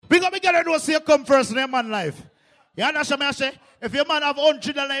Big up, me girl, know say you come first in your man life. You understand me? I say, if your man have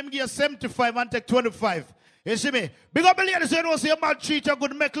 $100, him give you 75 and take 25. You see me? Big up the ladies, you know, say your man treat you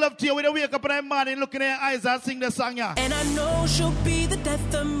good, make love to you when you wake up in the morning, look in your eyes and sing the song, yeah. And I know she'll be the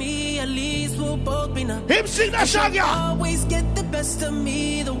death of me, at least we'll both be numb. Him sing that song, yeah. Always get the best of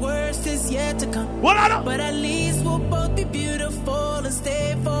me, the worst is yet to come. What I know? But at least we'll both be beautiful and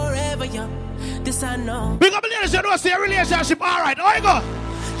stay forever young. This I know. Big up the ladies, you know, say a relationship, alright, how you go?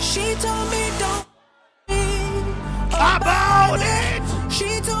 She told me don't about it.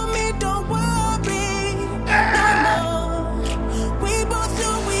 She told me don't worry. No, we both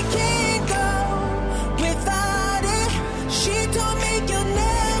know we can't go without it. She told me you'll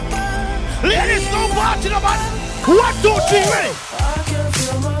never. Ladies, go watch it, man. 1, 2, 3, ready? I can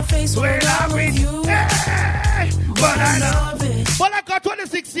feel my face when I'm with you. Hey, but I love it. But like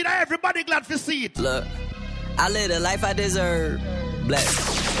 2016, everybody glad to see it. Look, I live the life I deserve.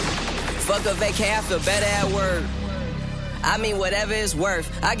 Bless. Fuck a vacay, I feel better at work. I mean whatever it's worth,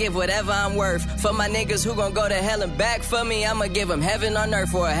 I give whatever I'm worth. For my niggas who gon' go to hell and back for me, I'ma give them heaven on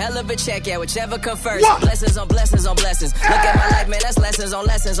earth for a hell of a check, yeah, whichever come first. What? Blessings on blessings on blessings. Look at my life, man, that's lessons on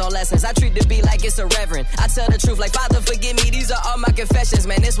lessons on lessons. I treat the beat like it's a reverend. I tell the truth like, Father, forgive me, these are all my confessions.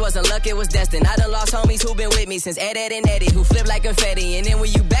 Man, this wasn't luck, it was destined. I done lost homies who been with me since Ed and Eddie, who flip like confetti. And then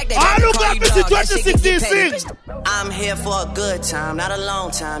when you back, they got to call you dog. That shit can get petty. I'm here for a good time, not a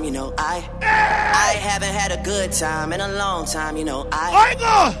long time, you know. I haven't had a good time in a long time, you know. I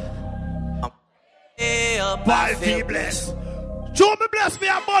go. I feel blessed. Show me bless me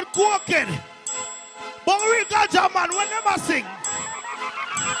about cooking. But we got your man when never sing.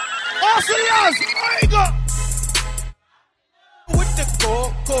 Also yes, I go. With the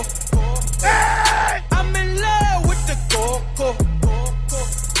coco. Hey! I'm in love with the coco.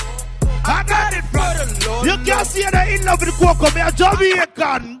 I got it from the Lord. You can't see that in love with the cocoa. Me a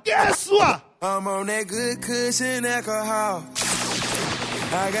Jamaican. Guess what? I'm on that good cushion alcohol.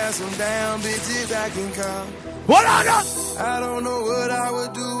 I got some damn bitches I can call. What on up? I don't know what I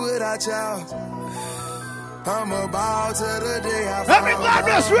would do without y'all. I'm about to the day I fall.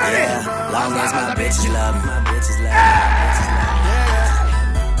 Everybody's ready. Long as my bitches love me, my bitches love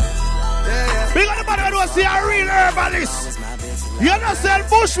me. Big on the body when you see a real herbalist. You understand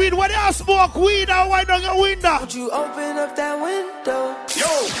bushweed when you smoke weed and wind down your window. Won't you open up that window? Yo,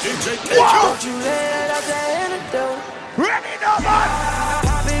 DJ K2. Won't you let out that antidote? Ready now, man.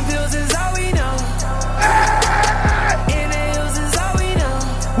 Popping pills is all we know. Inhales is all we know.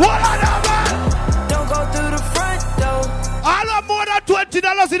 What on up, man? Don't go through the front door. I love more than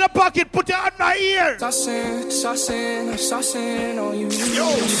 $20 in the pocket. Put it on my ear. Saucing on you. Yo,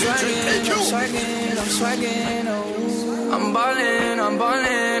 I'm swagging, oh. I'm ballin'.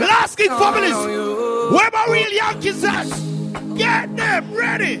 Last King families. Where my real Yankees at? Get them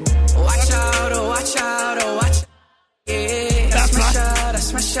ready. Watch out, oh, watch out. Yeah,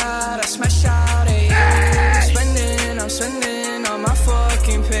 that's my shot, yeah. Hey. I'm spending on my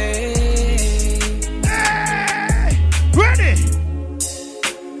fucking pay. Hey. Ready.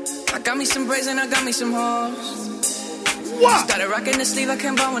 I got me some braids and I got me some hoes. What? Got a rock in the sleeve, I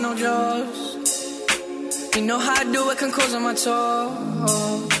can't buy with no jaws. You know how I do it, can close on my toes.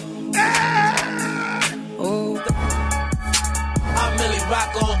 Oh. I really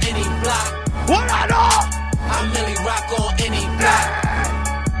rock on any block. What I know? I really rock on any block.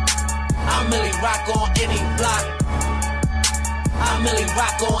 I really rock on any block. I really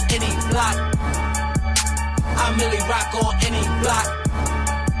rock on any block. I really rock on any block.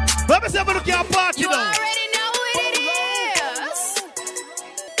 Let me see if I look at party You now. already know what it is.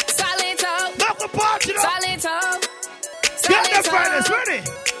 Silent talk. Look at party now. Silent talk. Gettdem Fridaze, ready?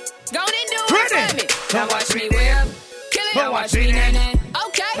 Go and do Ready. it for me. Now watch me whip. Kill it. Now watch me nay.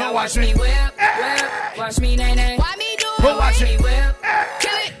 Okay. Now watch me whip. Watch me nay. Why me do it? Watch me whip.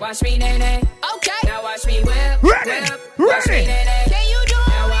 Kill it. Watch me nay. Okay. Now watch me whip. Ready. Watch me nay. Can you do it?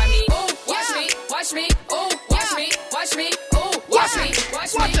 Now watch me. Ooh. Watch me. Ooh. Watch me. Ooh. Watch me.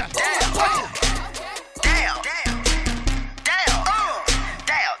 Watch that. Damn.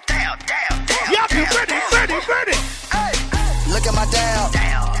 Yeah, be ready. Look at my down.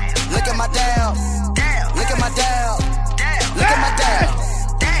 Look at my down. Look at my down. Look at my down.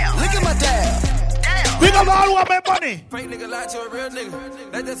 Look at my down. Big up all who have my money. Fake nigga lie to a real nigga.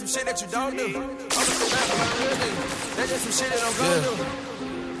 That's just some shit that you don't do. I'm just a rap about a real nigga. That's just some shit that I'm gonna do.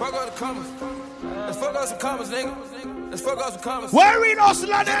 Fuck all the commas. Let's fuck out some commas, nigga. Let's fuck out some commas. Where we know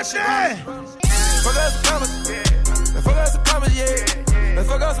Slade there? Fuck out some commas. Let's fuck out some commas, yeah. Let's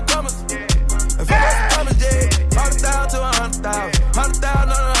fuck out some commas. Let's fuck out some commas, yeah. 100,000 to 100,000. 100,000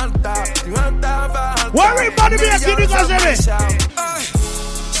 on 100,000. 200,000, 500,000. Where everybody be a kid, you guys ready?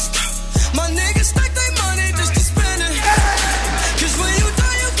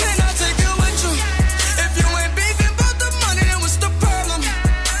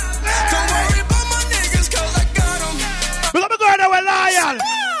 Royal.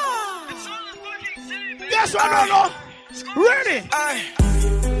 Guess what, no? Ready?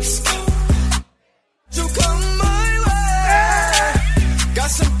 You come my way. Got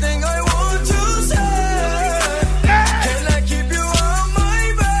something I want to say. Can I keep you on my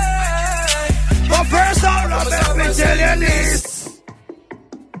way? But first of all, let me tell you this.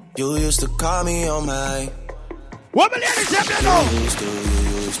 You used to call me on my. What will you tell me now? You used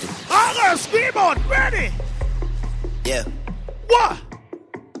to. I'm gonna scream out. Ready? Yeah. What?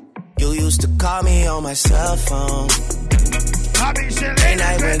 You used to call me on my cell phone. I be silly. Late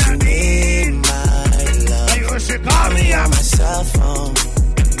night when you need my love. You should call me on my cell phone.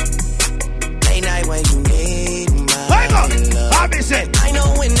 Late night when you need my love. I be silly. I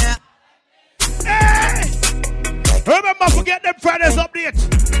know when that. Hey! Remember, forget them Fridays update.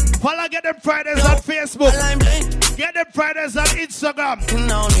 Follow Gettdem Fridaze on Facebook. Gettdem Fridaze on Instagram.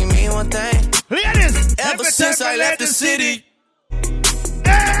 Can only mean one thing. Ladies, ever since I left the city,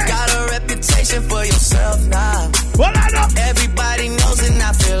 got a reputation for yourself now. Well, I know. Everybody knows and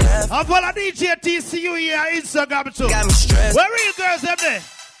I feel left. I follow DJ TCU here on Instagram too. Got me stressed. Where real girls them there?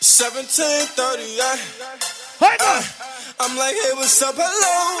 17:30. I'm like, hey, what's up,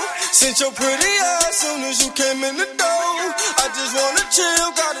 hello? Since your pretty ass soon as you came in the door. I just wanna chill,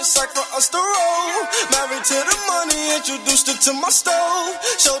 got a sack for us to roll. Married to the money, introduced her to my stove.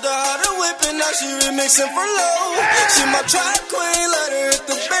 Showed her how to whip it, now she remixing for low. She my track queen, let her hit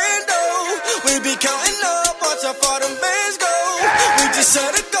the bando. We be counting up, watch how far them bands go. We just set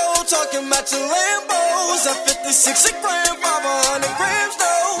a goal, talking matching Lambos. At 56 a gram, 500 grams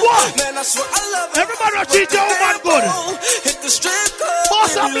though. What? Man, I swear I love it. Everybody will treat your woman good. Hit the strip club.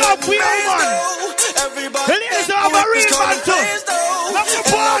 Boss up love for your woman. Everybody the ladies have a real man too. Love the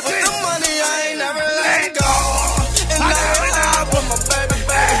party. The money I ain't never let go. And I ain't out with my baby. I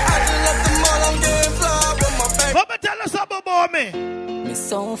just left them all, I'm getting fly with my baby. Come and tell us something about me. Me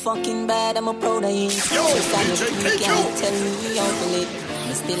so fucking bad, I'm a proud of it. Yo, you can't tell me how to live.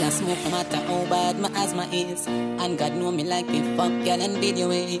 I still a smoke, no matter how bad my asthma is. And God know me like me fuck girl and video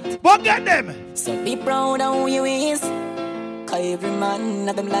it. But get them. So be proud of who you is. Cause every man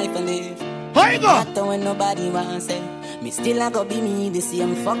have them life to live. How you go? No matter when nobody wants it. Me still a go be me, the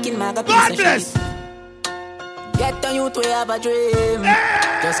same fucking maga piece God of bless. shit. Get the youth, we have a dream.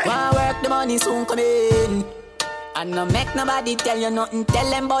 Hey. Just go and work, the money soon come in. And no make nobody tell you nothing. Tell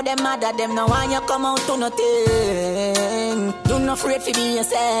them about them mother, them no want you come out to nothing. Do not afraid to be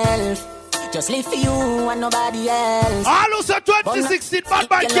yourself. Just live for you and nobody else. All who say 2016, bad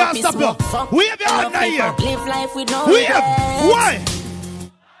man can't stop you. We have your hand here. Live life with no We have. regrets. Why?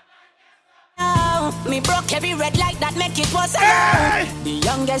 Me broke every red light that make it was Hey. around. The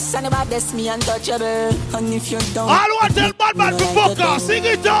youngest and the baddest, me untouchable. And if you don't, All who want to tell bad man to focus, sing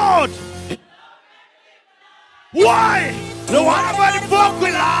it out. Why? No one about the fuck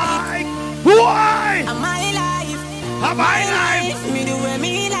we like. Why? am I life? Am I life? Me do what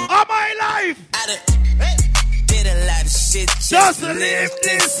me like. Am I life? I did a lot of shit Just to live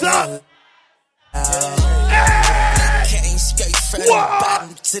this up. Came straight from the What?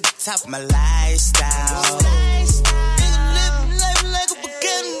 bottom to the top of my lifestyle. Living life like a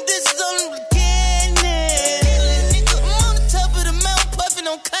beginning, this is only the beginning. I'm on the top of the mountain, puffing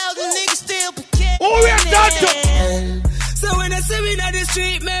on clouds, and niggas still beginning. Oh, we are done to. So when I say we in the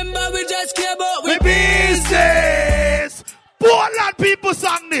street, remember we just care about We business. Portland people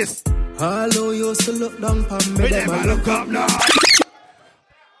sang this. Hello, you used to look down on me. We never look up now.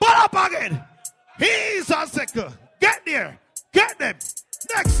 Pull up again. He's on second. Get there. Get them.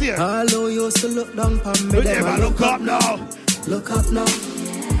 Next year. Hello, you used to look down on me. We never look up now. Look up now.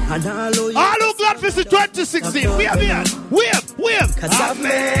 And hello, you All who glad for 2016. We have here. We have. Cause I've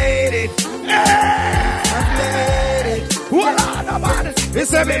made it. Yeah. I've made it. What on about it? They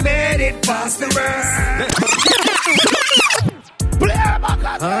say we made it past the worst. Play back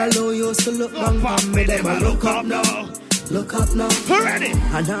again. Hello, you used to look down on me. Never look up now. Look up now. Ready?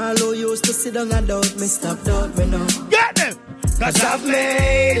 And hello, you used to sit down and doubt me. Stop doubt me now. Get them. Cause I've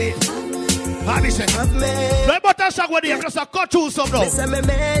made it. Have you said? I've made it. No butter shag with them. Just a cut through some now. They say me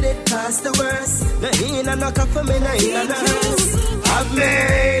made it past the worst. No in and no cup for me, no in and no nurse. I've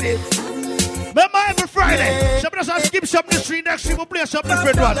made it. Remember every Friday, she just skip shop the street next week, we play shop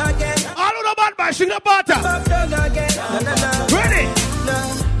different one. All of the bad boys, sing the butter. Ready?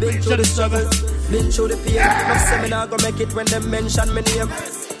 Been through the struggles, been through the pain. No seminar go make it when they mention my name.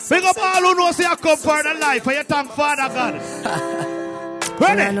 Big up all who know say I come for the life, and you thank Father God.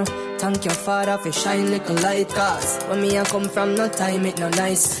 Ready? Thank your father for shine little light. Cause when me I come from no time it no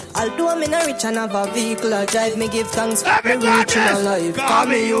nice. Although I'm in a rich and have a vehicle I drive, me give thanks for me rich in my life. Call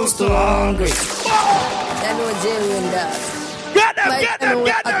me used to hungry. I know jail in that. Get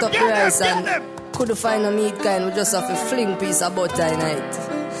them. Couldn't find a meat kind, we just have a fling piece of butter in it.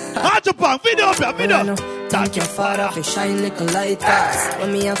 Japan, video. Thank your father for shine like a light cause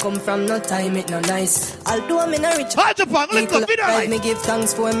when me I come from no time it no nice. I'll do I'm in a rich Japan, lick up video light. Me give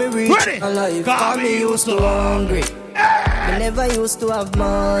thanks for me reach alive. Cause me used to hungry. I never used to have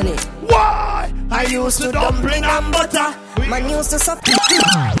money. Why? I used to dumpling and butter. Man used to suck.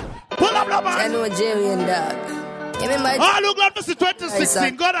 Pull up, man. I know Jerry and dog. Look like this is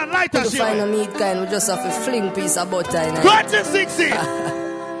 2016. God and light us here. Find a meat kind, we just have a fling piece of butter in it. 2016.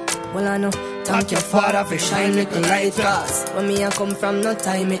 Well, I know. Thank your father for shine like a light cause when me I come from no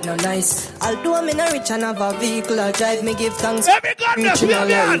time it no nice. Although I'm in a rich and have a vehicle I drive me give thanks for reaching a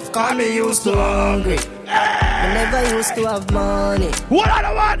life. Cause me used to hungry. I never used to have money. What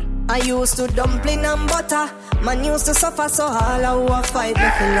other one? I used to dumpling and butter. Man used to suffer so all I who fight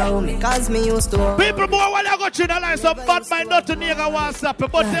me for love me. Cause me used to people more while I go through the line some bad mind not to nigga WhatsApp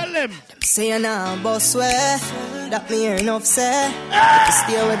but tell them. Say nah boss swear that me hear enough say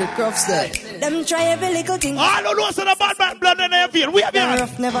stay with the crops there. Them try every little thing. I don't know so the bad man blood in their vein. We have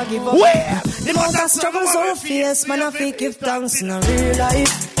rough never give up. The amount of struggle so fierce man I fake give thanks in a real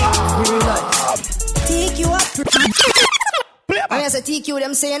life. Real life. Take you up. I say TQ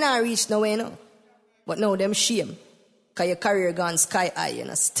them say you not reach nowhere no. But now them shame. Cause your career gone sky high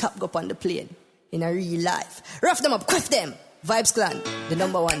and stop go up on the plane. In a real life. Rough them up, quiff them. Vibes Clan, the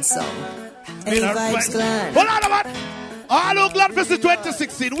 #1 song. Hey Vibes Clan. Hold on man. Hello glad for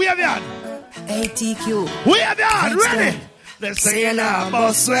 2016. We have you. Hey TQ. We have you. Ready? Let's say you now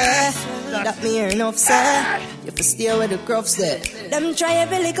boss swear that me hear enough say you fi stay with the crops there. Them try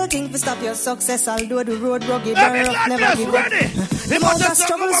every little thing to stop your success. Although the road rugged and rough never give up. The amount of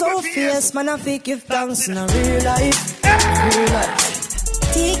struggle so fierce man I fake give thanks in a real life. Real life.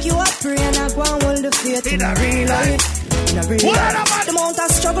 Take you up pray and I go and hold the faith in a real life. In a real life. The amount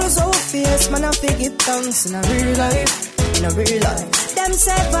of struggle so fierce man I fake give thanks in a real life. In a real life. Them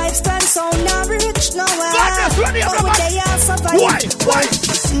say vibes can sound not rich nowhere. But they are surviving. Why?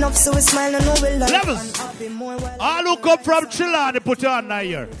 Enough so we smile and know we like. Levels. I look up from Chilla and put on that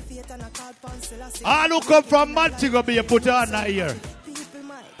here. I look up from Montego Bay put on that here.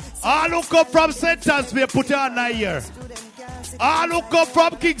 I look up from St. John's Bay put on that here. I look up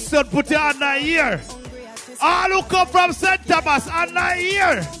from Kingston put on that here. I look up from St. Thomas and that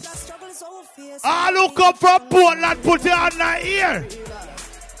here. I look up from Portland, put it on the ear.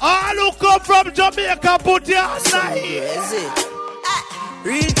 I look up from Jamaica, put it on the ear.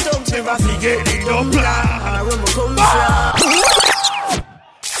 Real talk, never forget it, don't plan. Where we come from.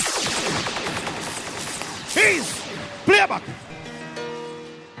 He's playback.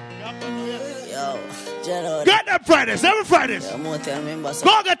 Yo, General. Gettdem Fridaze, every Fridays.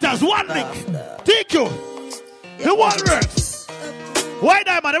 Go get us one link. TQ. The one works. Why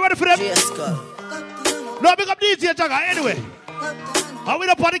Diamond? You ready for them? No, big up DJ Jagger anyway. And we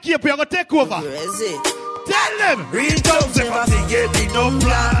don't put the cape, we're going to take over. Tell them. Real talks never forget it, don't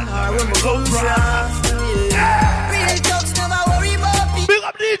plan. Where we come from. Real talks never worry about me. Big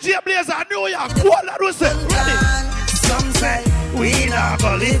up DJ Blazer, I know ya. What that was it? Ready? Some say we not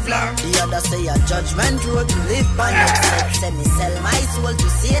gonna live long. The other say a judgment road to live by. Say me sell my soul to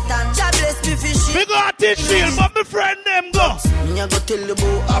Satan. God bless me for shit. Me go a teach shield, but my friend them go. Me a go tell the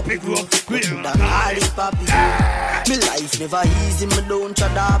boy happy grow. Quick that hard papi. Me life never easy, me don't try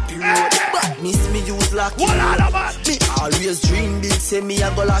to happy road. But miss me use lucky road. Me always dream big, say me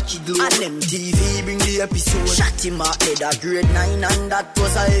a go lucky glow. And them TV bring the episode. Shot him out head a grade 9 and that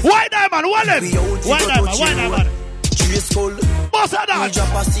was a Why Diamond, what them? Why Diamond? Skull. Bossa dance.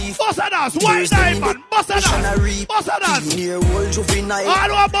 Bossa dance. Why Diamond? Bossa dance. Bossa dance.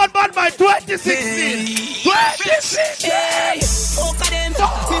 All about bad by 2016. 2016. Hey, fuck them. Me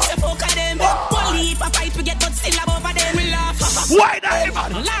say fuck them. One leap a fight we get but still above them. We laugh. Why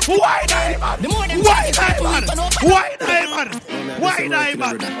Diamond? Why Diamond? Why Diamond? Why Diamond? Why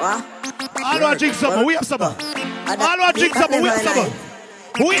Diamond? All want drink some. We have some. All want drink some. We have some.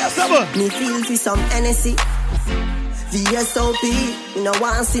 We have some. Me feel for some NSC. VSOP, me no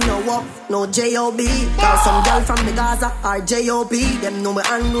want see no walk, no J.O.B. Call some girl from the Gaza or J.O.B. Them know me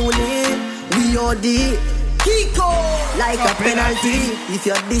unruly, we OD. Kiko, like a penalty. If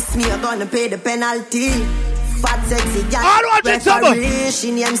you diss me, you're gonna pay the penalty. Fat sexy girl, referee,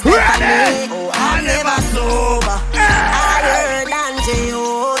 she named Stephanie. Oh, I never sober. I heard and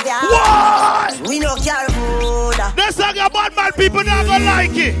J.O.B. We no care for that. This song about bad people not gonna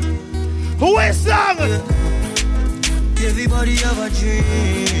like it. Who is song? Everybody have a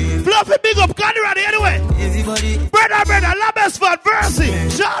dream. Fluffy, big up, Conrad anyway. Everybody. Brother, Labesford, Versi,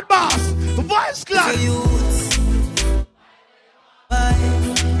 Sean Boss, Voice Clan.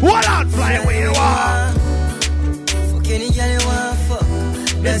 Hold on, fly where you are. Fuck any girl you want, fuck.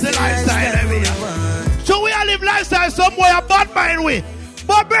 It's the lifestyle every year. So we all live lifestyle somewhere, a bad mind way.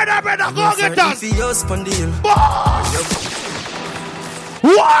 But brother, go get us. One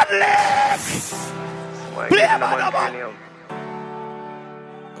leg. Play man.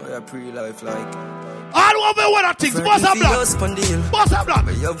 Oh, pre-life like. All over what I think. Boss a block. Boss a block.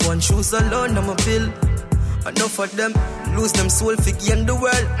 You have one shoes alone, I'm a bill. Enough of them lose them soul for gain the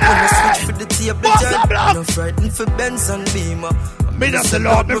world. Wanna switch for the table turn. No frightened for Benz and Beamer. Me just the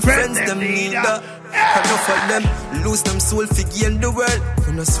Lord, my friends them need that. Enough of them lose them soul for gain the world.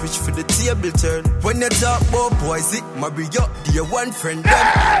 Wanna switch for the table turn. When you talk about boys, it marry up dear one friend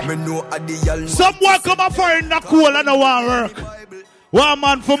them. Me know a the y'all. Someone come up for in the cool and I want work. One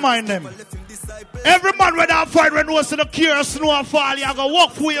man for mind them. Every man when I fight when was in the cure snow and fall, you go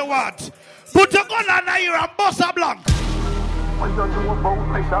walk for you what. Put your gun on here and bust a blank.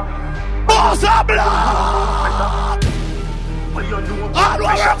 Bust a blank. All the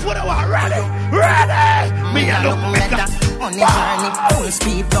work for the one. Ready? Me and look better. On the journey, full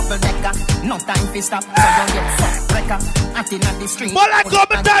speed, double decker. No time to stop, so don't get fucked wrecker. Acting at the street. But I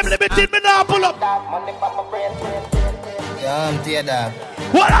come in time limited, me now pull up. Yeah, I'm dear dog.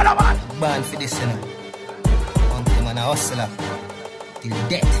 What other man? Born for this, you know. One thing man a hustler. Till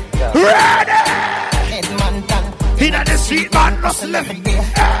death. Ready! Headman done. In the street, man, hustle every day. Me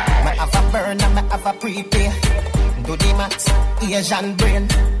have a burn and me have a prepay. Do the max, Asian brain.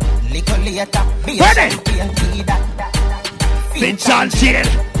 Little later, be a champagne. Be that. Finch and chain.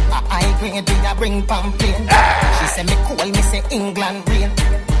 I grade, we a bring pamphlet. She say me cool, me say England rain.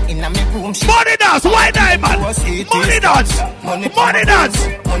 In a me room, she money dance, white diamond. Money dance, money dance,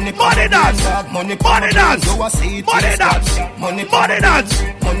 money dance, money dance, money dance, money dance,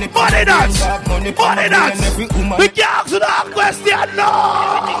 money dance, money dance. We can't answer that question, no.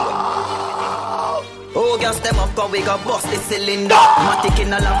 Oh, gas them up, cause we got bust the cylinder. Matic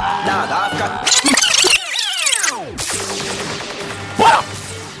in a lap, dog, I've got.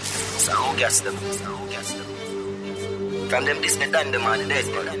 So, gas them. From them, this me done them all the days,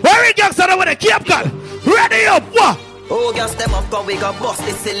 brother. Where is gangster with a Cape Cod? Ready up, what? Oh, gas them up, cause we got bust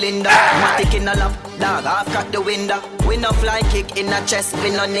the cylinder. Matic in a lap, dog, I've got the window. We no fly kick in a chest,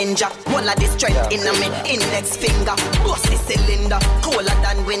 we no ninja. One of the strength in a mid index finger. Bust the cylinder, colder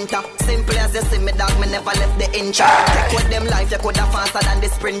than winter. Simple as you see me, dog, me never left the inch. Take with them life, you coulda faster than the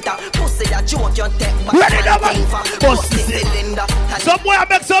sprinter. Pussy that joke, you take back. Ready up, man. Bust the cylinder. Somewhere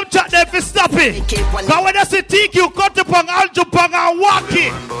make some chat there if you stop it. Cause when I say TQ, cut the pong, I'll jump on and walk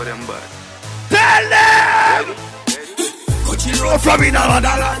it. Tell them! Roll from in another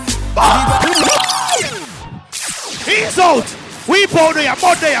land. He's out. We powder your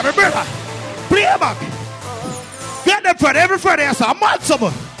Monday, my brother. Play back. Get them Friday, every Friday. I say, I'm mad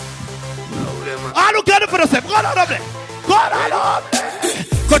someone. I don't get it for the same. Go on up there. Go on up there.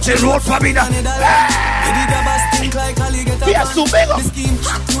 Cut your road from in another land. Yes, too big up. The scheme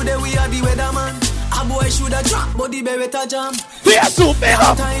hot today, we are the weatherman. A boy shoulda drop, but the beretta jam. Yes, too big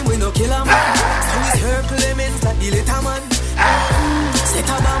up. Time we no kill a man. So it's her Clemens that the later man. Set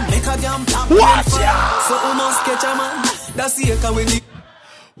a bomb, make a damn plap. Watch ya! So almost catch a man. That's the echo when the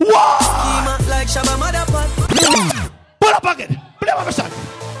what? Schema like Shabba Motherpot. Put up again. Play up a shot.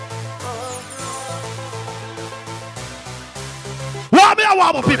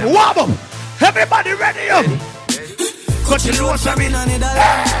 Warm up, people. Warm up. Everybody ready up. Cut your road from in another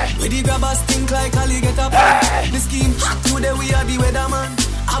land. Where the grabbers think like alligator pan. The scheme hot today, we are the weatherman.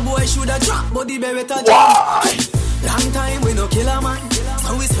 A boy shoulda drop, but the beretta jam. Long time we no kill a man.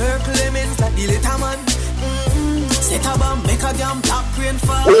 So it's her Clemens like the later man. Set a bomb, make a damn black rain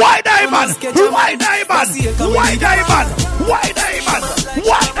fall. Why diamond? Why diamond? Why diamond? Why diamond?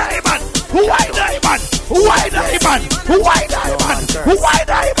 Why diamond? Why diamond? Why diamond? Why diamond? Why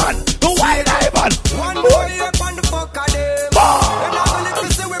diamond? Why diamond? One boy up on the fuck of them. Them not gonna live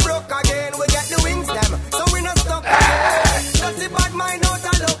to see we broke again. We get the wings them, so we not stuck again. Just the bad mind out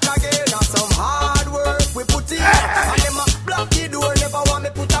and look again. Now some hard work we put in. And them a block the door, never want me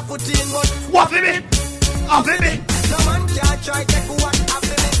put a foot in. But what for me? Off for me. No man can try take what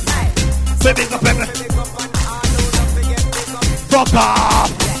after me. Baby, go baby. Fuck off.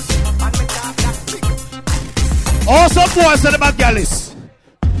 Also boys in the bad galleys.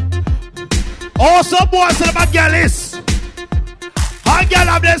 Also boys in the bad galleys. How girl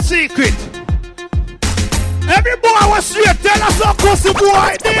have their secret. Every boy was straight. Tell us how pussy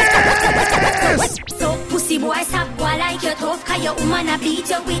boy this. So pussy boy stop boy like you tough. Cause your woman a beat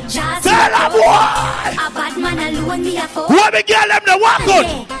you with jazz. Tell a boy. A bad man alone me a fuck. What me girl them the walk out.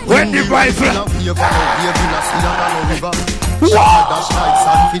 When the rifle. Dash lights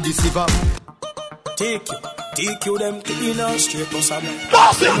and feed the silver. Take you them to inner straight bossa blanc.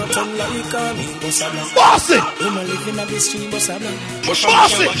 Boss it! You not turn like me, bossa blanc. Boss it! You not living at the street, bossa blanc.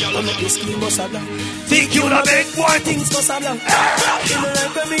 Boss it! You not this clean, bossa blanc. Think you the big boy things, bossa blank. You know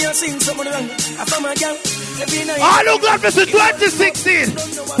like when me a sing some of the wrong. I found my girl every night. I look at Mr. 2016.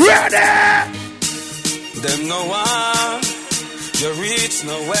 Ready? Them no one, you reach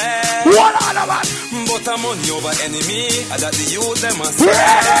nowhere. What on the man? But I'm on you over enemy. I got the youth them a spread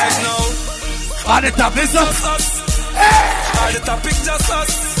now. On the top is us. On the topic just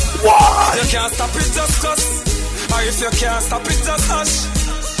us. What? You can't stop it just us. Or if you can't stop it just us.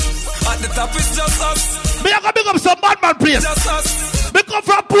 At the top is just us. Me I gonna pick up some madman place. Just us. Me come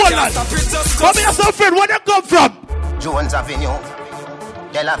from Poland. But me a some friend. Where they come from? Jones Avenue,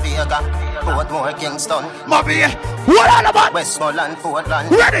 De La Vega, Portmore, Kingston. Mobby, what on the man? Westmoreland,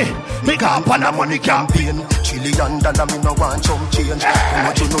 Portland. Ready? Me camp on a money campaign. $1 trillion me no want some change. How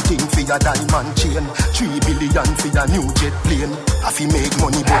much you no think for your diamond chain? $3 billion for your new jet plane. I fi make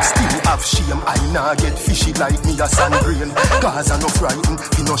money but still have shame. I nah get fishy like me a sand grain. Cause I no frightened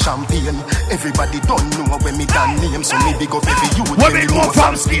for no champagne. Everybody don't know when me done name. So me big up every youth when me know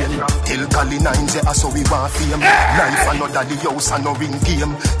from Spain. Tell Cali 9 say so we want fame. Life another the house and no ring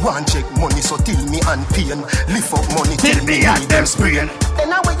game. Want check money so till me and pain. Lift up money till me and them sprain. And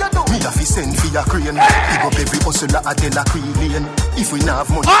now what you do? Me have to send for your crane. Pick up every hustler at De La Cree Lane. If we not have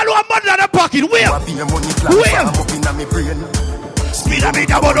money, all our money in the pocket. Where? I be a money plan. Where? I'm up in my brain. Speed a bit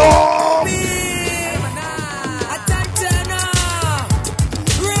about all.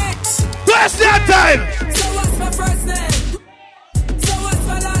 Where's that time? So what's my first name? So what's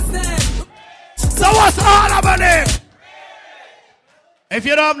my last name? So what's all of my name? If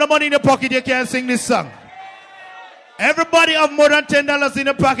you don't have no money in the pocket, you can't sing this song. Everybody have more than $10 in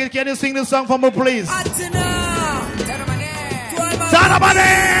the pocket. Can you sing this song for me, please? Tanamane!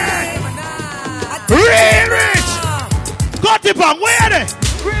 Real rich! Got it on, where are they?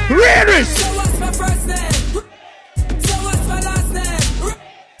 Real rich! So what's my first name? So what's my last name?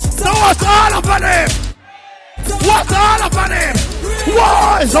 So what's all of my name? What's all of my name?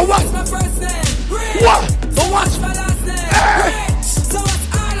 What? So what? My first name? What? So what's my last name? So what's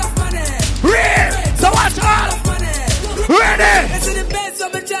all of my name? Real! So what's all of my name? Ready? It's in the bed, so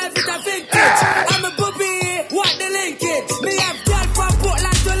me drive with a vintage. I'm a puppy, what the linkage? Me have done from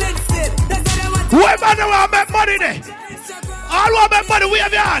Portland to Linstead. That's what I want. Where man want make money there? All want make money, we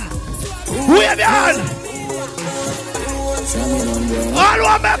have your hand. We have your hand. All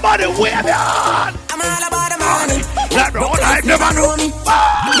want make money, we have your hand. I'm all about the money. That road I never know me.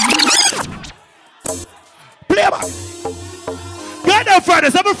 Play back. Gettdem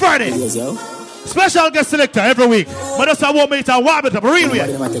Fridaze every Friday. Yes, yo. Special guest selector every week. But that's how we meet and warm it up. Real way.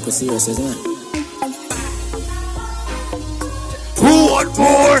 Who want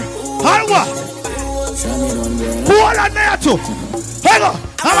more? How what? More than that too. Hang on.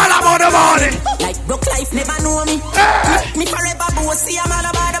 I'm all about the money. Like broke life never know me. Me forever bossy, I'm all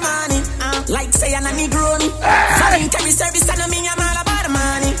about the money. Like say I'm a Negro. Voluntary service and me, I'm all about the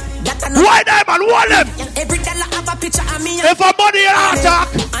money. Why diamond? What them? Every dollar have a picture of me. If I'm money, you don't talk.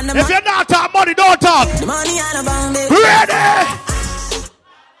 If you're not talking money, don't talk. The money all about it. Ready?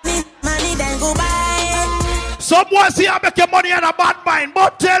 Money then go buy. Someone see I make your money and a bad mind,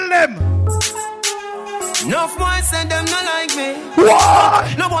 but tell them. Enough boys say them not like me.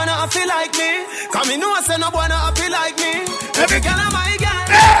 What? No one feel like me. Come in, no say no one feel like me. Every girl of my girl.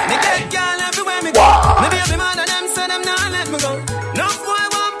 They get girl everywhere me go. Maybe every man of them say them not let me go. Enough boy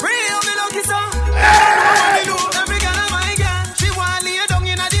want pray on me lucky so. Every girl of my girl. She want lay down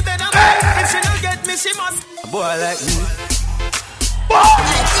in the bed of mine. If she don't get me, she must. A boy like me.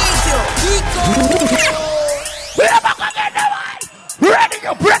 Ready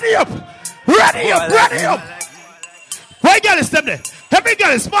up, ready up. Ready up, ready up. Why girl is them there? Every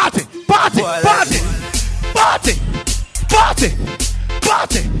girl is party, party, party, party, party,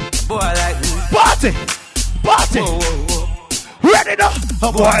 party, boy like me. Party, party. Ready now?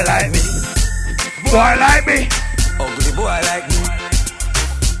 A boy like me. Boy like me. Ugly boy like me.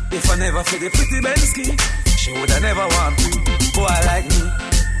 If I never feel the pretty Bensky, she woulda never want me. Boy like me.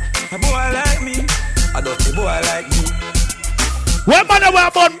 A boy like me. A dirty boy like me. Where man are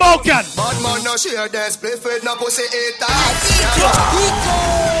about Balkan? Bad man no share this, play fit no pussy eater.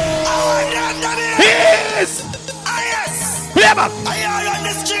 Yes. Play back. I on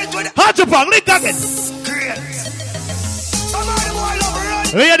the street with Hot to pong, lick again. Great. Somebody boy love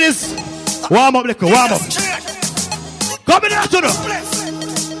run. Ladies, warm up, liquor, warm up. Come in after them.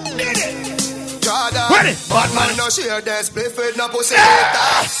 Ready? Bad man no share this, play fit no pussy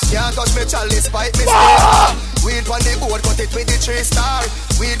eater. Can't touch me chalice, fight me. Weed on the board, cut it with the 3-star.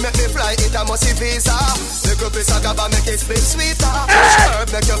 Weed make me fly, it a must visa. Make up piece of gaba, make it split sweeter. Herb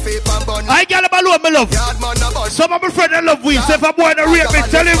make your feet and bun. I get him alone, my love. Some of my friends I love weed. So if I'm boy to rape me,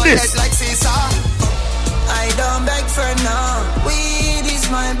 tell him this. Like I don't beg for now. Weed is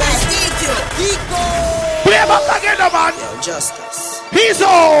my best. Play back again, man. Justice. He's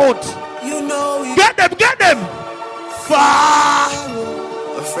out. You know it. Get them. Far.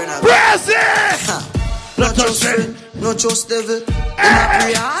 Press it. Not just friend, not just devil. You not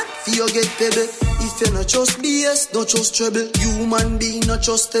pray hard, for you get pebble. If you not just BS, don't just trouble. Human being not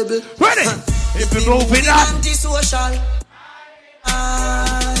trustable. Ready? If you move it up. Anti-social.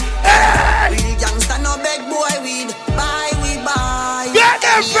 Real gangsta no beg boy weed. Buy.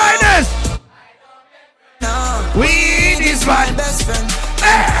 Gettdem Fridaze. Weed is my best friend.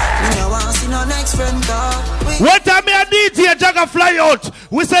 We no want see no next friend dog. What time me a DJ Jagger fly out?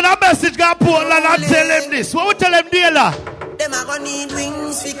 We send a message to Portland and tell him this. What we tell him, dealer? Them a gonna need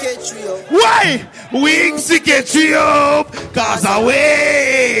wings to catch you up. Why? Wings to catch you up. Cause I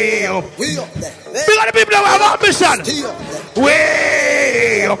way up. We up there. We got the people that have ambition.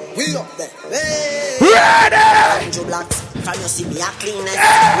 Way up. We up there. Ready? From you see me a cleanest.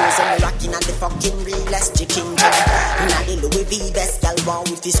 Use me rocking at the fucking realest. Chicken jump inna the Louis V best. Girl born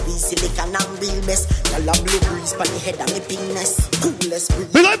with this squeeze silicon and real best. Girl a blue breeze pon the head of me penis. Coolest breeze.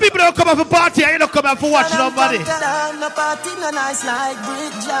 Because people don't come out for party and you don't come out for watch nobody. No party no nice like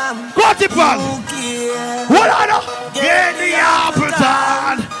brick jam. Party pan. What on? Get the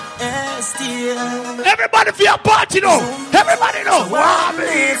Appleton. Everybody feel party now. Everybody know. Wow,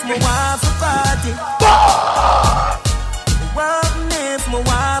 believe me. Party. If my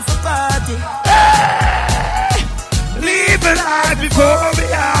wife a party, live a life before we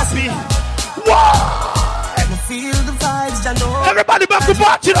happy. Why? Feel the vibes, I know. Everybody back to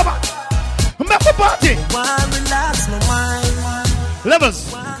party, no man. Back to party. Why relax my mind? Levels.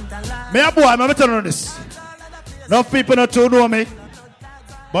 Me a boy, I'm telling you this. Enough people not to know me,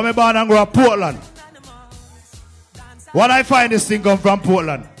 but me born and grow up Portland. What I find this thing come from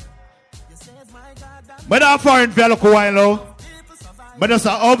Portland. But I'm foreign for a look while now. But just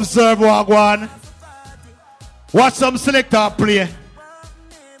observe what go on. Watch some selector play.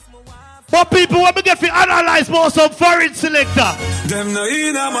 But people when we get to analyze more some foreign selector. Them no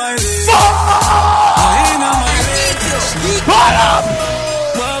in my league. Pull up!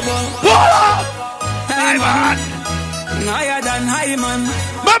 Hey man. Higher than high man.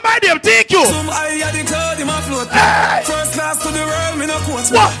 But my name take you. Some higher the cloud in my float. First class to the world, me no quote.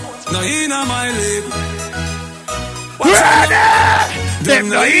 What? No in my league. Ready? Them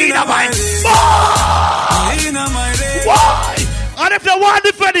no in my league. Why? And if they want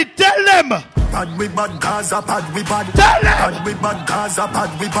to defend it, tell them. Bad we bad Gaza, bad we bad. Tell them. Bad we bad Gaza,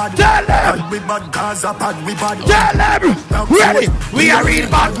 bad we bad. Tell them. Bad we bad Gaza, bad we bad. Tell them. Ready? We are real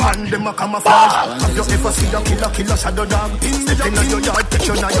bad man. Them a camouflage. Have you ever seen a killer shadow dog? Step in your yard,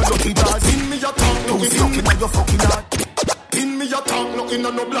 picture now your lucky dogs. In me your tongue, no looking at your fucking heart. In me your tongue, no in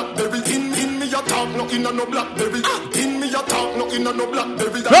a no blackberry. In me your tongue, no in a no blackberry. In me your tongue, no in a no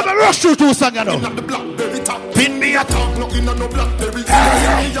blackberry. Let me rush through two songs now. In the blackberry top. Pin me your tongue, no in a no blackberry. In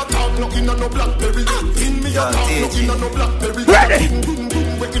me your tongue, no in a no blackberry. In me your tongue, no in a no blackberry. Ready?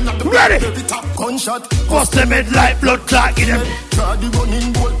 Ready? Gunshot. Bust them head like blood clot in them. Try the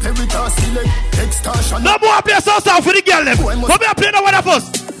running goal, peritas select. Extortion. No more play so sound for the girl them. Come here, play the one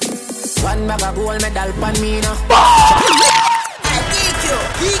first. One bag of gold medal pan me now.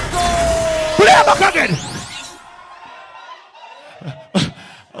 Play back again.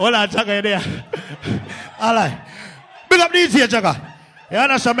 Hold on, Jagger, you there. All right. Big up DJ Jagger. You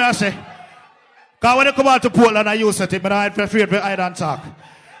understand me I say? Because when you come out to Portland, I use it, but I'm afraid to hide and talk.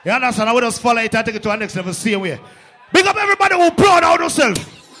 You understand? I will just follow it and take it to the next level, same way. Big up everybody who proud of themselves.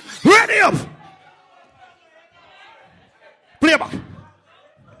 Ready up. Play back.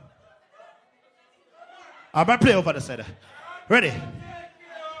 I'm going to play over the side. Ready?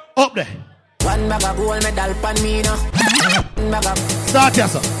 Up there. One bag of gold medal pan me now. Start here,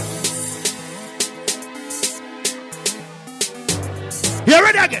 sir. You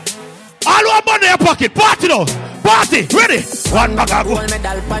ready again? All one money in your pocket. Party now. Party. Ready? One bag of gold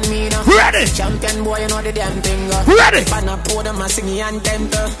medal pan me now. Ready? Champion boy, you know the damn thing. Ready? Pan a pour them a singing and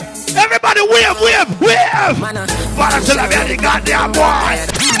temper. Everybody wave. Man, until I get the goddamn boy.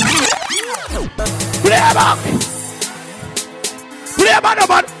 Play back. Play back,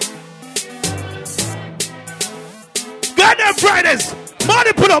 man. Gettdem Fridaze.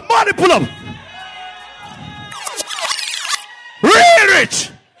 Money pull up. Real rich.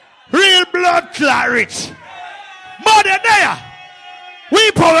 Real blood clot rich. Money there.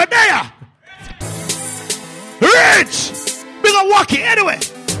 We power there. Rich! Big up walking anyway.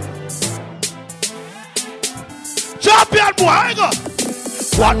 Champion boy, I go.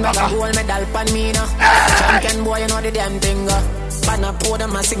 One gold medal pan me now. Champion boy, you know the damn thing. Banner pour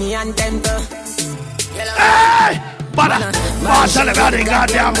them a singing anthem. Hey! Banner! Marshall, the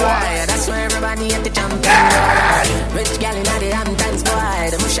goddamn boy. That's why everybody at the champion. Rich gal in the Hamptons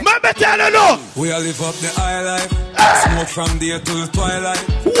boy. Remember tell you no. We all live up the high life. Smoke from day till twilight.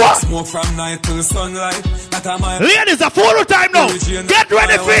 What? Smoke from night till sunlight. That a my ladies, a full time now. Get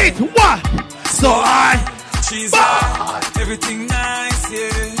ready for it. What? So I. She's high. Everything nice,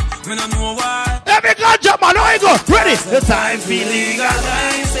 yeah. Me don't know why. Every ganja man, how you go? Ready? The time feeling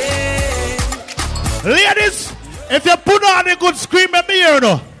nice, yeah. Ladies, if you put on a good scream at me here,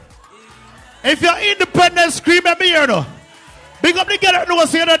 no. If you're independent, scream at me here, no. Big up the girl who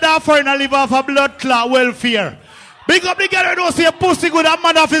say you're down for and live off a blood clot welfare. Big up the girl who say your pussy good and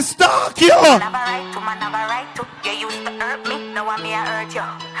man off his stock, yo. Man have a right to, man have a right to. You used to hurt me, now I may hurt you.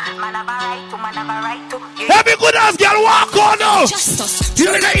 Man have a right to, man have a right to. Every good ass girl walk on now. Justice,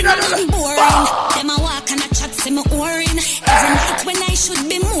 you ain't boring. Them a walk and a chat, say me orin. Every night when I should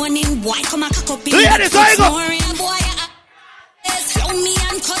be mourning, boy come a cock up in the snoring. Boy, throw me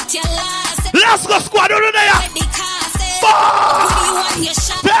and cut your last. Let's go squad over there. Who do you want your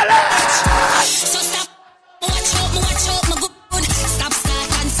shot? So stop, watch out, my good. Stop, start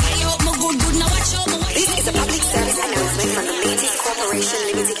and fire out, my good. Now watch out, my watch. This is a public service announcement from the Ladies Corporation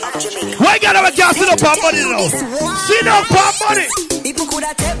Limited of Jamaica. Why got our gas sit up on money now? Sit up on money. People could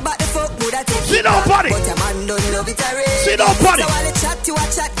have take back the fuck, would have take sit up on it. But a man don't love it already. Sit up on it. So while I chat to a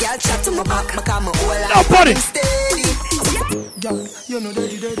chat, girl chat to my back, my come all up on it. Steady. Girl, you know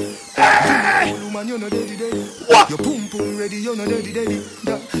daddy. Hey! Woman, you know daddy. What? Your pum pum ready, you know daddy. Ready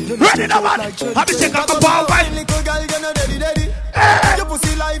now, man. Have you checked out the power pipe? Little girl, you know daddy. Your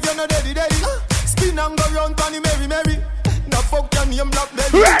pussy life, you know daddy. Spin and go round, Tony Mary. Now fuck your name,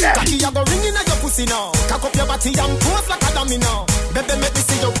 blackberry. Ready? Cocky, you go ringing at your pussy now. Cock up your body and pose like a dummy now. Baby, make me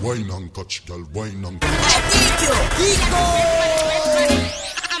see you. Wine and touch, girl, wine and touch. I take you. Ego.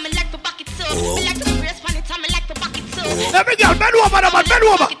 I'm like the bucket too. Me like the brace pan it, I'm like the bucket too. Every girl, bend over, man, bend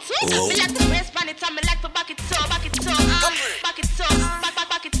over. Me like the brace pan it, I'm like the bucket too. Bucket too.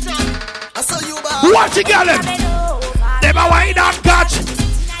 I saw you back. Watch it, girl. Them a wine and catch.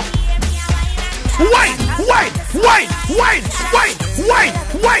 Wine.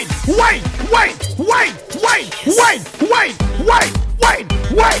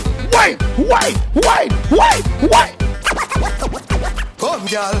 Come,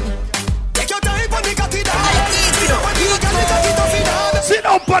 girl. Take your time on the cocky down. Sit down, buddy, girl. Sit down. Sit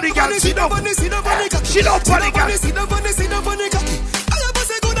down, buddy, girl. Sit down, buddy, girl. Sit down, buddy, girl. I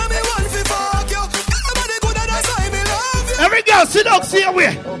pussy good and me want to fuck you. Everybody good and that's why me love you. Every girl, sit down, see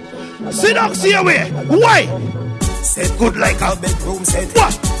away. Sit down, see away. Why? Set good like a bedroom set.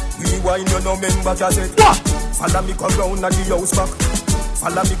 What? Rewind you no member cassette. What? Follow me come round at the house back.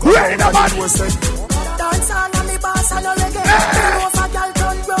 Follow me come round at the house set. Dance on and me boss and no reggae. You know if a girl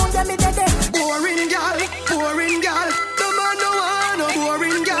turn round then me dead. Boring girl. No man no want no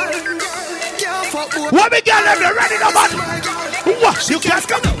boring girl. Can't fuck boring. What me girl, you ready now, man? What? You can't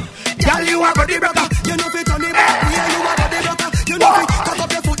come down. Girl, you are body broker. You know fi turn it back. Yeah, you are body broker. You know fi cock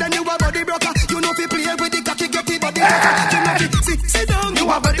up your foot then you are body broker. You know fi play with the cocky get the body broker. You know fi sit down. You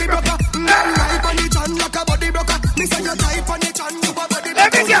are body broker. Life on the chan like a body broker. Me say you type on the chan you are body broker.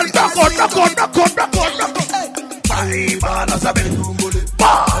 Every girl, knock on. I born as a bedroom bully.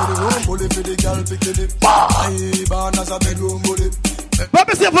 Bedroom bully for the girl picking it. I born as a bedroom bully. Let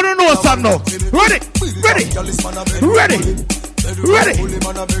me see if you don't know something now. Ready.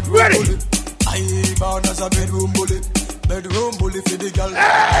 I born as a bedroom bully. Bedroom bully for the girl.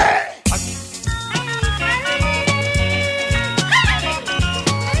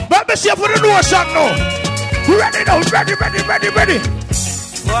 Let me see if you don't know something now. Ready now. Ready.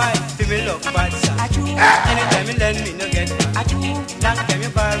 Boy, feel me look bad, son. Anytime you lend me, no get back. Last time you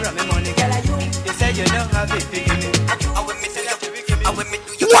borrow me money, girl, you said you don't have it, you give me.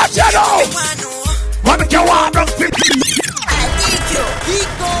 Watch it out! What make you want to flip?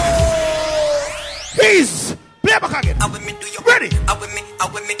 Please, play back again. Ready?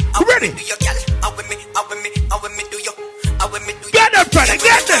 Ready? Get them, brother,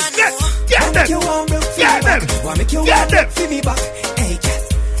 get them. Feel me back, hey,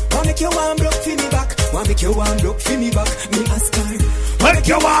 wanna make you one broke, feel me back. Wanna make you one broke, feel me back. Me ask her. Wanna make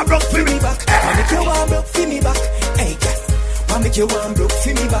you one broke, feel me back. Wanna make you one broke, feel me back. Hey, wanna make you one broke,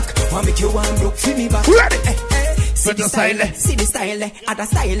 feel me back. Wanna make you one broke, feel me back. Ready? See the style, see the style, other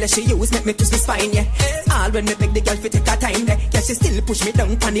style she use make me twist my spine, yeah. All when me beg the girl fi take her time, there. Yeah, she still push me down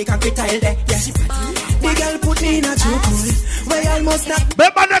on the concrete tile, there. Yeah, she the girl put me in a chokehold, where I almost not.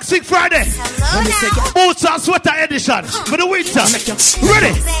 Remember next week Friday, boots and sweater edition for the winter.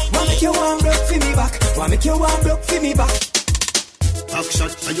 Ready? Why make you warm block for me back? Why make you warm block for me back? Back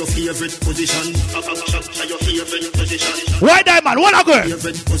shot are your favorite position. Back shot are your favorite position. White diamond, what a girl?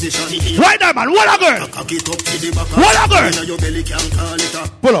 Favorite position. White diamond, what a girl? Cock it up to the back. What a girl? Your belly can call it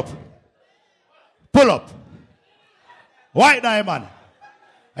up. Pull up. Pull up. White diamond.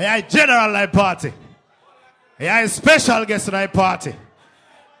 I a general night party. I a special guest night party.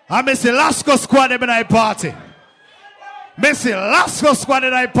 I miss the Lasco squad in night party. Miss the Lasco squad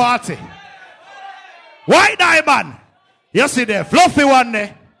in night party. White diamond. You see the fluffy one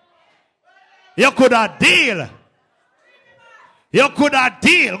there. You could have deal. You could have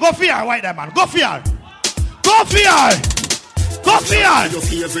deal. Go for your white diamond. Go for your. Go for your. Go for your. Your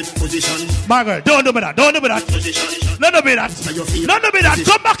favorite position. My girl, don't do me that. Don't do me that. Don't do me that. Don't do me that.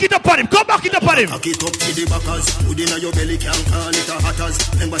 Come back it up on him. Come back it up on him. Cock it up to the backers. Within your belly can call it a hatters.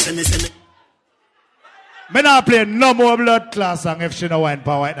 Remember say me. Me not play no more blood class song if she no wine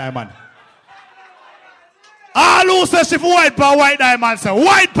for white diamond. All who say she for white for white diamond say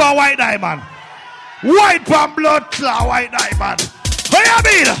white for white diamond. White for blood class white diamond. What you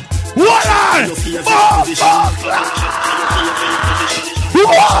mean? What on? Cock it up!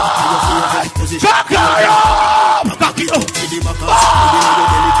 Cock it up!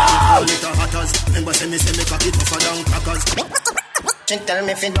 She tell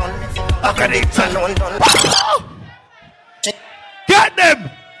me if you done. I can eat alone done. Get them!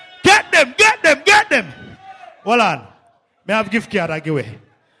 Get them! Get them! Get them! Hold on. May I have gift card I give away?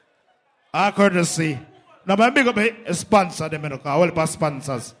 I courtesy. Now my big up a sponsor them, you know, all the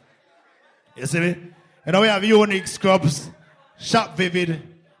sponsors. You see me? You know we have Unique Scrubs, Shop Vivid,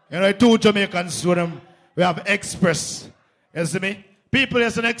 you know 2 Jamaican store. We have Express. You see me? People,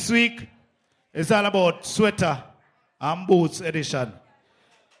 yes, next week it's all about sweater and boots edition.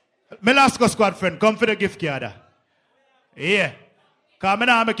 My last squad friend, come for the gift card. Yeah. Because I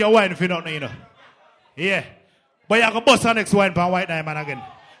don't make your wine for nothing, you know. Yeah. But you can bust our next wine for white diamond again.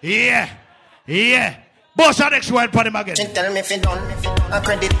 Yeah. Yeah. Bust our next wine for him again. She tell me if you done. A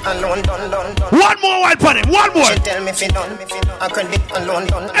credit alone done. One more wine for him. One more. She tell me if you done. A credit alone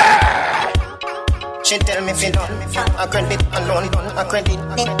done. She tell me if you done. A credit alone done. A credit.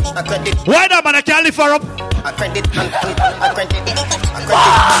 Why not, man? I can't lift her up. A credit.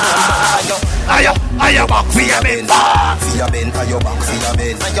 Ayo back for your ben. Ayo back for your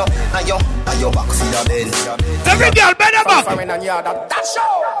ben. Ayo back for your ben. Every girl better back.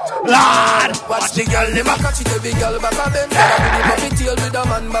 Lord, watch the girl, them a catch it, every girl back of them. Gotta do the puppy tail with a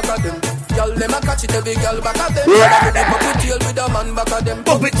man back of them. Girl, them a catch it, every girl back of them. Gotta do the puppy tail with a man back of them.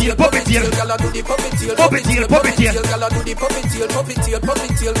 Puppy tail. Girl, do the puppy tail. Girl, do the puppy tail. Girl, do the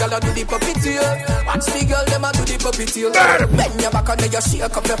puppy tail. Watch the girl, them a do the puppy tail. Bend your back and then you shake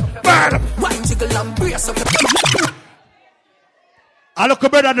up your. Wine jiggle and brace up your. I look a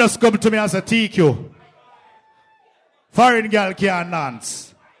brother just come to me as a TQ. Foreign girl can't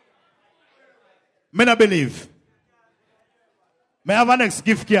dance. Me not believe. Me have a next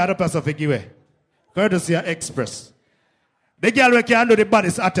gift card up as a figure. Courtesy of Express. The girl we can do the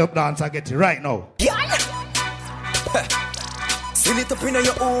baddest attempt dance I get it right now. Send it up in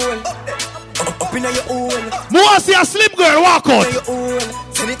your own. Up in your own. More see a slim girl walk out.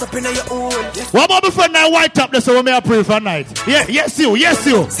 Send it up in your own. What about my friend that white top there so we may pray for night? Yeah, yes you.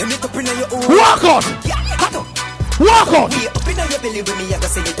 Send it up in your own. Walk out. Walk out. Up in your belly with me, I can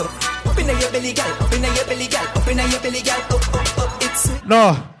send it up. Up in your belly, girl. Up in your belly, girl. Up in your belly, girl. Up. It's.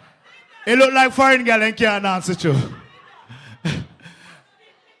 No. It look like foreign girl and can't dance with you.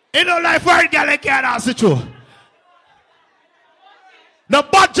 It look like foreign girl and can't dance with you. The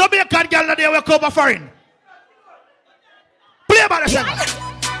bad Jamaican girl that they will come foreign. Play about the song.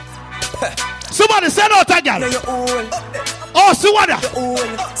 Somebody send out a girl. Oh, Suwada.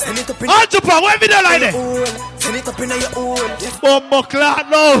 All Japan, where video like that? Send it up in your own. Bumbo clock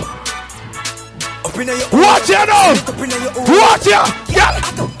now. Up in your watch you now. Watch you. Yeah.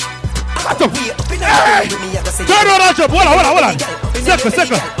 Hey. Turn on that jump. Hold on.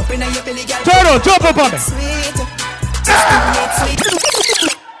 Second. Turn on, jump up on me.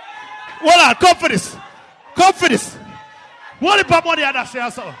 Hold on, come for this. What if I'm money at that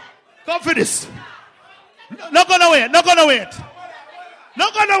share so? Come for this. Not gonna wait.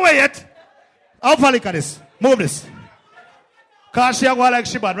 How far look at this? Move this. Cause she go like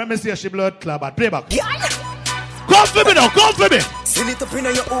she bad. Let me see if she blood club bad. Play back. Come for me now. Send it up in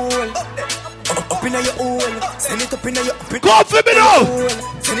your own. up in your own. Send it up in your own. Go for me now.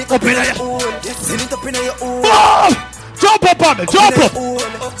 Send it up in your own. Send it up in your own. Boom! Jump up on me, jump up.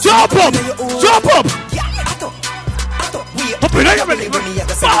 Jump up, jump up. Up in your belly, up in your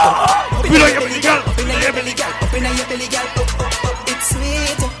belly, girl. Up in your belly, girl. Up in your belly, girl. It's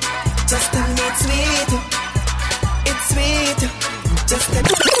sweet. Just tell me it's sweet. It's sweet. Just tell me.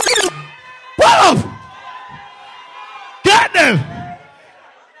 Boom! Get them!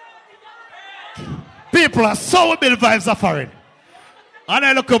 People are so many vibes are foreign. And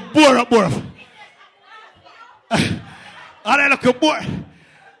I look a bore up. And I look a bore.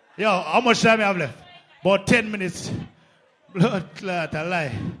 Yo, how much time I have left? About 10 minutes. Blood clot, I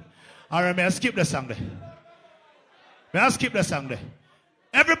lie. Alright, may I skip the song there? May I skip the song there?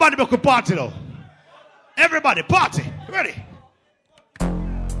 Everybody make a party though. Everybody, party. Ready?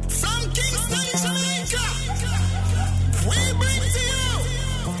 From Kingston, Jamaica, we bring to you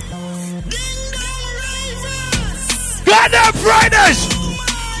Gettdem Fridaze. Gettdem Fridaze.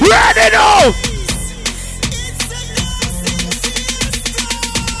 Ready now.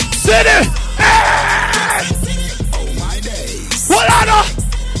 City. Hey. Oh my days. What on?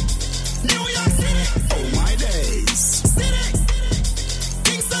 New York City. Oh my days. City.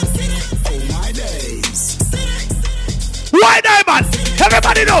 Kingston City. Oh my days. City. Why diamond?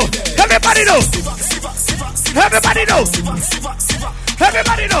 Everybody know. Everybody know. Everybody know.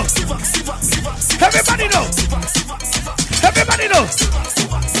 Everybody know. Everybody know. Everybody know. Everybody know.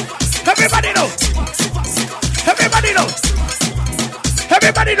 Everybody know.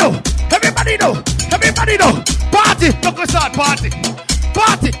 Everybody know. Everybody know. Everybody know. Party. Look we start party.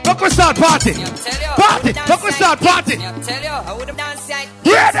 Party. Look we start party. Party. Look we start party. Tell you how would have dance like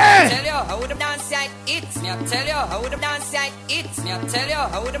Ready. Tell you how would have dance like it. Tell you how would have dance like it. Tell you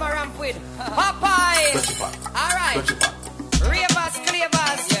how would have ramp with Popeye. All right. Ravers,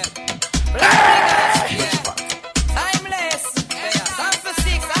 clavers, yeah. Black niggas, yeah. Timeless, yeah. Sound for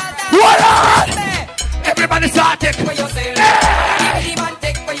six, all that. What on? Everybody start it. Take for yourself. Hey. Man,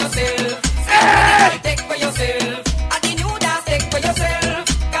 take for yourself. Hey. Take for yourself. And the new dance, take for yourself.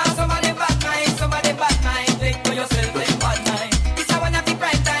 Cause some of them bad mind, some of them bad mind. Take for yourself, them bad mind. This a one of the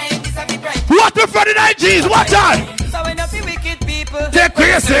prime time, this a the prime time. What the Friday night G's? What time? So when you see wicked people, take for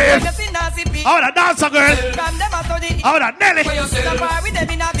yourself. When you see nasty people, oh, that dancer girl. From them I study. Oh, that Nelly. For yourself. So far with them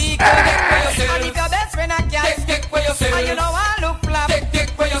in a vehicle. Take for yourself. And if your best friend a cat, take for yourself. And you know I look flap.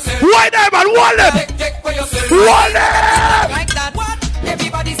 Take for yourself. Why them and one them? Take for yourself. One them. Like that. What?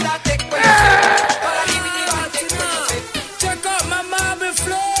 Everybody start take for yourself. Check out my marble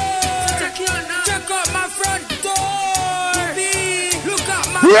floor. Check out my front door. Look at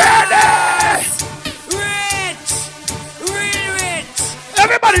my ready. Rich. Real rich.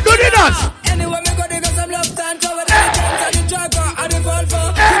 Everybody do the dance. Anyway, me go dig up some love time. Cover the guns and the jugger and the Volvo.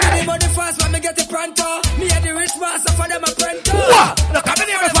 Give me the money fast when me get the pronto. Me and the rich master for them a pronto. What? Look, I'm in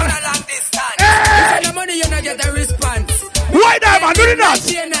here for a long distance. If you no money, you not get a response. Why that man do the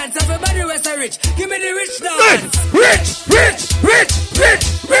dance? Everybody was a rich. Give me the rich dance. Rich, rich, rich, rich,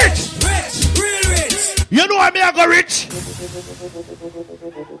 rich, rich, real rich. You know why me I go rich?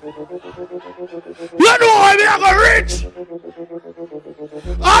 You know why me I go rich?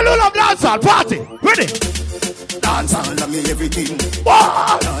 All of dancehall party. Ready? Dancehall me everything.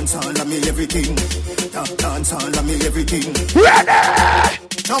 Dancehall me everything. Dancehall me everything. Ready?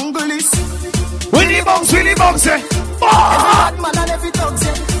 Jungle is Willie Bunks, every bad man and every dog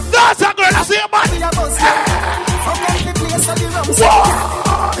say. That's a girl, I see a man. From every place of the rum say.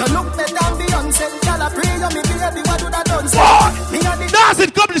 You look better than Beyonce. Y'all a pray you me baby, what do that done say? Dance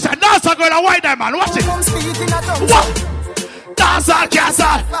it, competition. Dance a girl, a white man. Watch it. What? Dance all,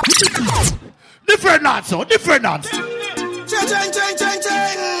 castle. Different dance, so different dance.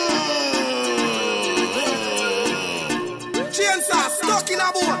 Stuck in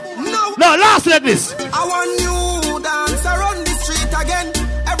a boat. No, last like this. I want you dance around the street again.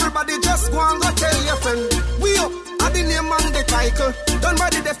 Everybody just go and go tell your friend. We up at the name and the title. Done by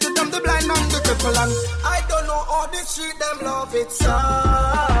the deaf to them, the blind and the cripple. And I don't know how the street them love it, so.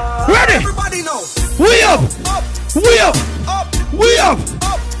 Ready? Everybody know. We up. Up. We up. Up. We up.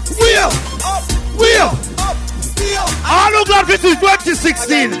 Up. We up. Up. We up. Up. We up. All of that this is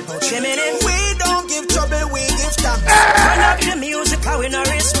 2016. We don't give trouble, we give thanks. Turn up the music, how we no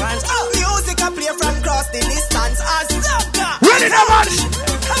response. Music I play from across the distance. Ready now, man.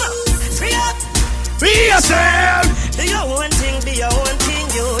 Come on, free up. Be yourself. Do your own thing, be your own thing,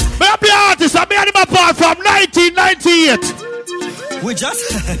 you. Me a play artist, I made him apart from 1998. We just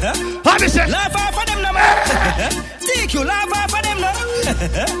how me say? laugh off of them, no man. Take you, laugh off of them, no.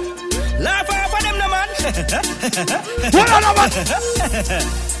 Laugh off of them, no man. What on, man?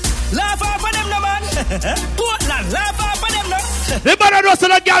 Laugh off of them, no man. Portland, laugh off of them, no. The man knows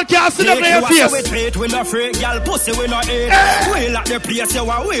that girl can't see them in your face. We no afraid, girl, pussy we no hate. We lock the place, you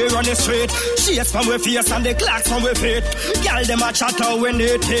are we run the street. Shades from we face and the clocks from we feet. Girl, them a chat out when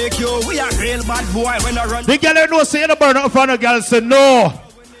they take you. We a real bad boy when I run. The girl know say the burn up front of girl say no.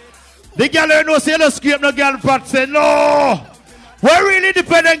 The girl know say the scrape no girl fat say no. We're really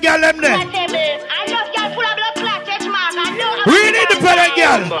dependent girl them there. I love girl full of blood clot, touch man. I know. Really dependent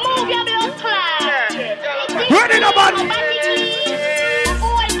girl. Move your blood clot. Ready no man.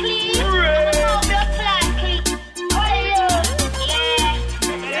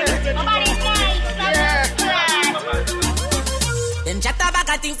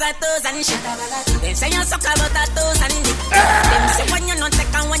 Things like those and shit. They say you suck about that those and it. Them say when you not take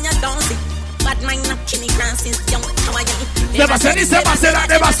and when you don't see. But mine not kill me grand since young. How are you? Never say this, never say that,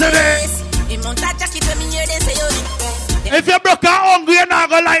 never say this. If you're broke and hungry, you're not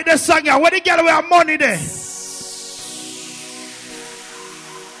gonna like this song. Where the girl with money there?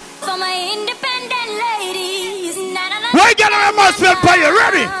 For my independent ladies. Why girl with must feel for you?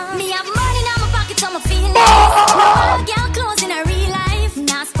 Ready? Me have money in my pocket, so I'm feeling no girl clothes in a real life.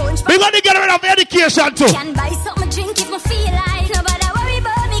 Now sponge. We got to get rid of education too. Can buy something drink if I feel like. Nobody worry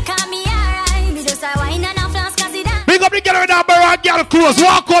about me, call me alright. Me just a wine and a flask cause it done. We got to get rid of our girl clothes.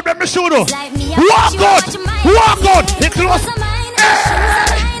 Walk out, let me show you. Walk out. Walk out. The clothes.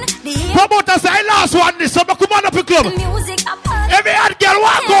 Promoters say last one this summer. Come on up the club. Every hot girl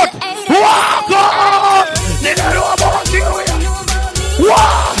walk out. Walk out. They don't know about you.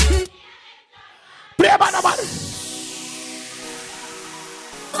 Walk. Play man.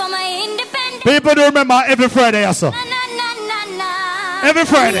 For my independent. People do remember every Friday or so. Every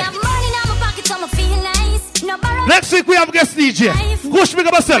Friday. Next week we have guest DJ. Push me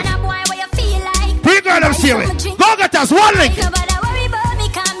up myself. Pre-girl them see me. Go get us one link.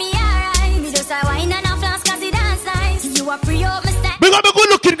 We got be good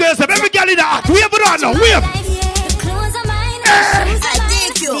looking girls. Every girl in the act. We have it on now. We have.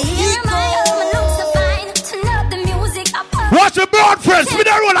 Watch the broad friends. Spin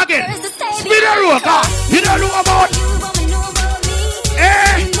the roll again. Spin the roll. You don't know about.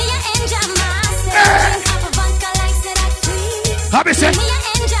 Happy say.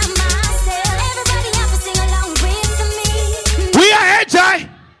 We are enjoy.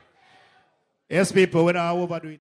 Yes, people, when I overdo it.